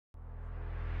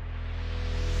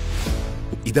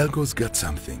Hidalgo's got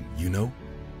something, you know?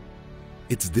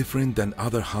 It's different than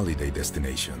other holiday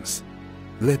destinations.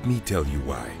 Let me tell you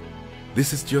why.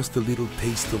 This is just a little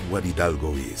taste of what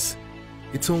Hidalgo is.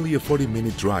 It's only a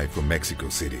 40-minute drive from Mexico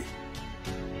City.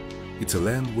 It's a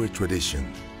land where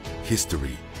tradition,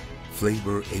 history,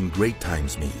 flavor, and great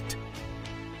times meet.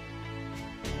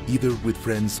 Either with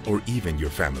friends or even your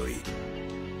family.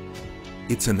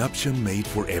 It's an option made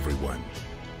for everyone,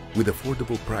 with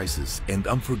affordable prices and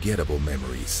unforgettable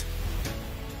memories.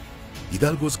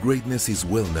 Hidalgo's greatness is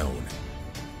well known,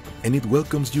 and it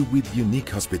welcomes you with unique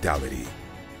hospitality.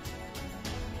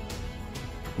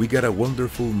 We got a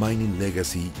wonderful mining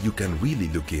legacy you can really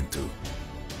look into.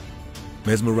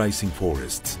 Mesmerizing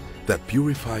forests that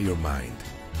purify your mind,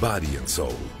 body and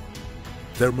soul.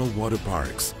 Thermal water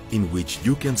parks in which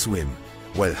you can swim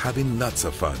while having lots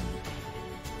of fun.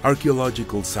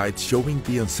 Archaeological sites showing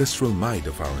the ancestral might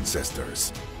of our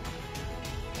ancestors.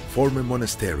 Former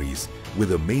monasteries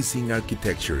with amazing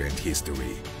architecture and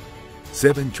history.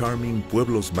 7 charming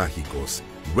pueblos mágicos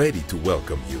ready to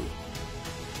welcome you.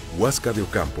 Huasca de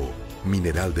Ocampo,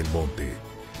 Mineral del Monte,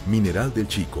 Mineral del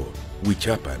Chico,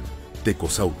 Huichapan,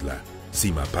 Tecozautla,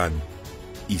 Zimapán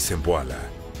y Zempoala.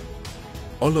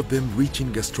 All of them rich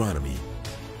in gastronomy,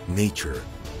 nature,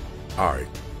 art,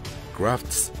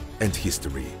 crafts, and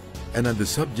history. And on the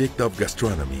subject of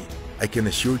gastronomy, I can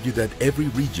assure you that every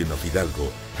region of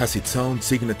Hidalgo has its own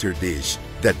signature dish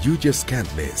that you just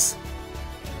can't miss.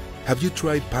 Have you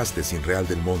tried pastes in Real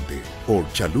del Monte, or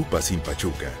chalupas in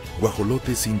Pachuca,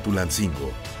 guajolotes in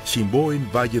Tulancingo, chimbó en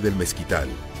Valle del Mezquital,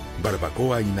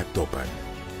 barbacoa in Actopan,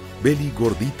 belly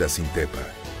gorditas in Tepa,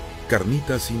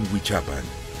 carnitas in Huichapan,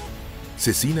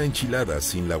 cecina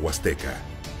enchiladas in La Huasteca,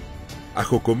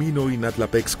 ajocomino in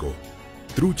Atlapexco,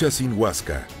 truchas in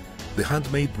Huasca, the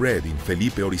handmade bread in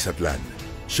Felipe Orizatlan,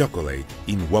 chocolate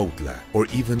in Huautla, or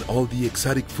even all the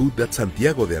exotic food that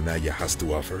Santiago de Anaya has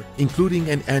to offer, including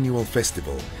an annual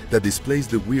festival that displays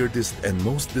the weirdest and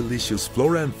most delicious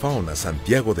flora and fauna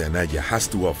Santiago de Anaya has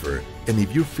to offer. And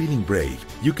if you're feeling brave,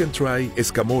 you can try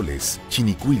escamoles,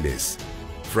 chinicuiles,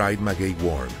 fried maguey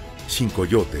worm,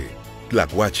 chincoyote,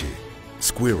 tlacuache,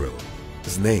 squirrel,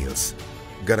 snails,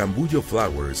 garambullo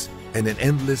flowers, and an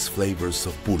endless flavors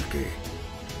of pulque.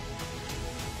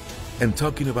 And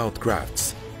talking about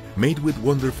crafts, made with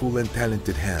wonderful and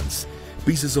talented hands,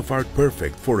 pieces of art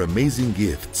perfect for amazing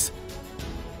gifts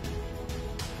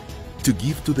to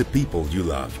give to the people you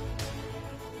love.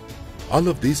 All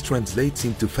of this translates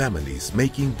into families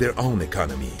making their own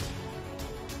economy.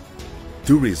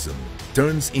 Tourism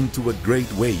turns into a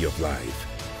great way of life.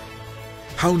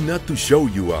 How not to show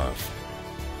you off?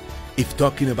 If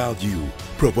talking about you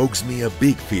provokes me a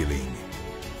big feeling.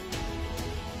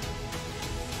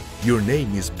 Your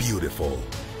name is beautiful.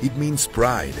 It means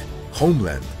pride,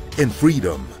 homeland, and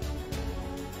freedom.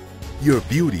 Your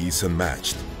beauty is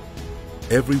unmatched.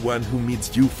 Everyone who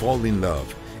meets you fall in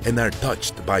love and are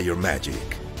touched by your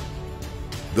magic.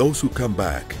 Those who come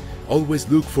back always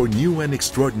look for new and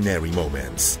extraordinary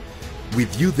moments.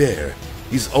 With you there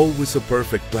is always a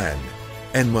perfect plan,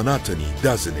 and monotony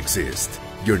doesn't exist.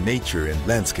 Your nature and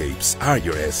landscapes are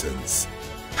your essence.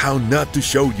 How not to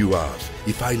show you off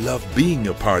if I love being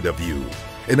a part of you,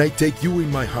 and I take you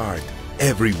in my heart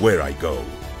everywhere I go.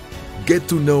 Get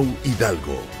to know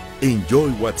Hidalgo. Enjoy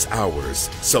what's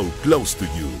ours so close to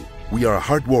you. We are a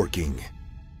hardworking,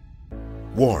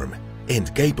 warm,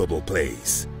 and capable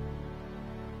place.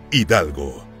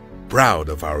 Hidalgo, proud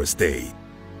of our state.